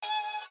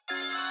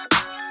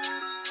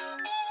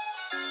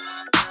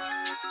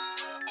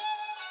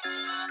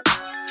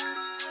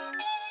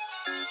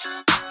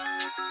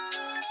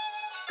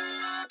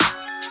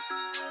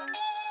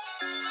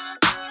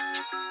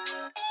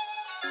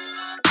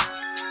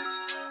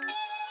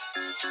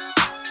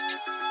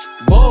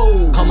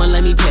Whoa, come on,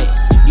 let me play.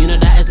 You know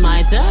that it's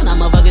my turn,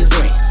 I'm a fucking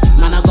spray.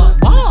 Man, I got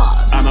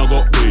bars, and I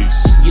got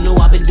bass. you know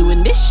I've been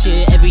doing this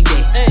shit every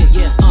day. Hey,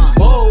 yeah,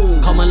 whoa,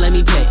 come on, let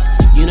me play.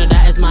 You know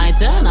that it's my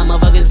turn, I'm a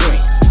fucking spray.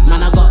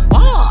 Man, I got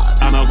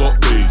bars, And I got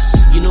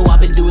bass. you know I've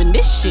been doing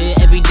this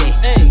shit every day.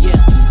 Hey,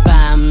 yeah,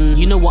 bam,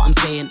 you know what I'm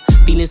saying.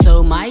 Feeling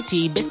so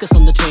mighty, biscuits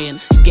on the train.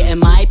 Getting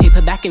my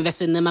paper back,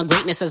 investing in my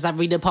greatness as I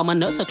read upon my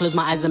notes. I close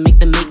my eyes and make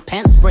them make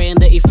pence. Spraying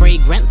dirty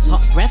fragrance,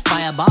 hot breath,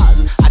 fire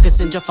bars. I could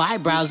send your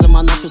eyebrows and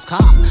my nostrils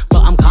calm,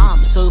 but I'm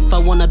calm. So if I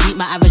wanna beat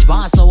my average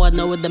bar, so I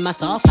know within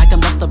myself I can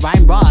bust the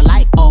rhyme bra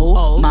like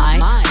oh my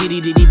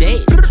diddy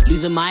days.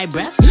 Losing my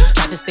breath,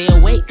 try to stay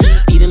awake.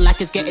 Feeling like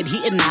it's getting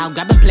heated now.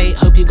 Grab a plate,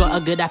 hope you got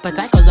a good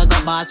appetite, cause I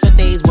got bars for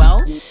days.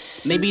 Well,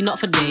 maybe not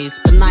for days,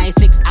 but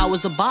 96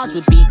 hours of bars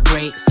would be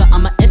great. So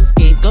I'ma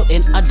escape, go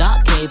in a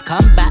dark cave,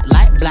 come back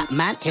like black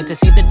man, here to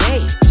save the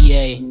day.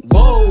 Yay,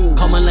 whoa,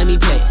 come on, let me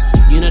play.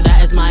 You know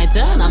that it's my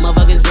turn, I'm a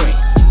fucking spray.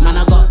 Man,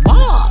 I got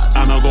bars,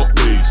 And I got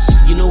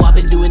bass. you know I've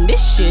been doing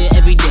this shit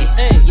every day.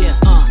 Hey, yeah,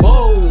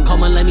 whoa,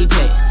 come on, let me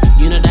play.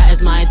 You know that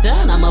it's my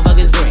turn, I'm a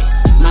fucking spray.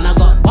 Man, I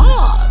got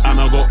bars, And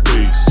I got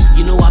bass.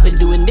 you know I've been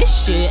doing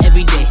this shit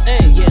every day.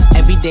 Hey, yeah,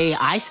 every day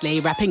I slay,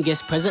 rapping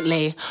gifts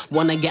presently.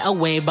 Wanna get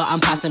away, but I'm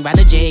passing round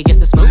the J. Gets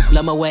the smoke,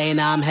 blow my way,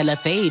 now I'm hella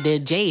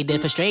faded, jaded,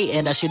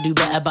 frustrated. I should do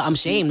better, but I'm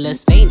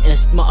shameless.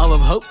 Faintest motto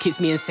of hope keeps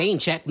me insane.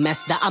 Check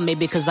mess that I made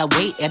because I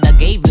waited. I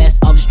gave less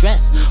of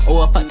stress,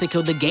 or a fuck to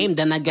kill the game.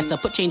 Then I guess I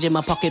put change in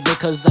my pocket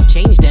because I've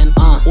changed then.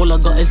 All I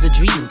got is a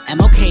dream,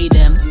 MLK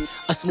them.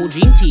 A small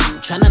dream team,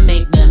 tryna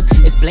make them.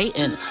 It's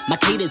blatant, my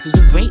cadence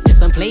loses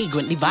greatness. I'm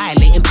flagrantly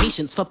violating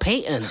patience for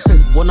patents.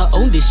 Wanna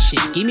own this shit,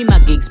 give me my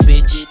gigs,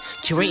 bitch.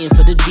 Curating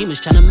for the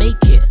dreamers, tryna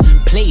make it.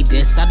 Play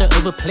this, I don't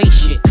overplay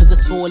shit, cause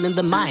it's all in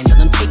the mind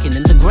and I'm taking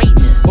into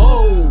greatness.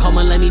 Whoa, come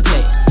on, let me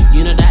play.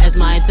 You know that it's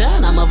my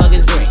turn, I'm a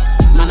fucking spray.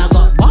 Man, I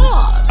got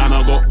bars, And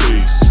I got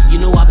bass. you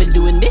know I've been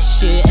doing this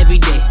shit every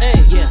day.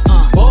 Hey, yeah,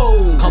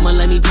 whoa, come on,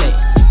 let me play.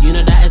 You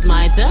know that it's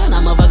my turn,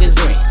 I'm a fucking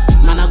spray.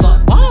 Man, I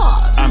got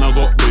bars, And I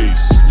got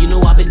bass. you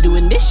know I've been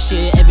doing this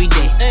shit every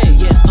day. Hey,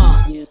 yeah,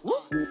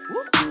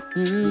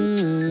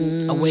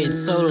 I waited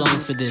so long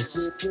for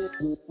this.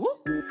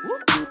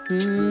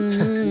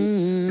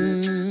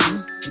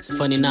 It's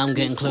funny now I'm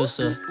getting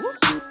closer.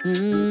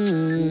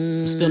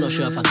 I'm still not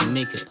sure if I can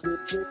make it,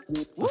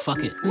 but fuck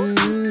it.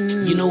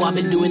 You know I've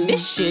been doing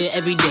this shit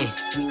every day.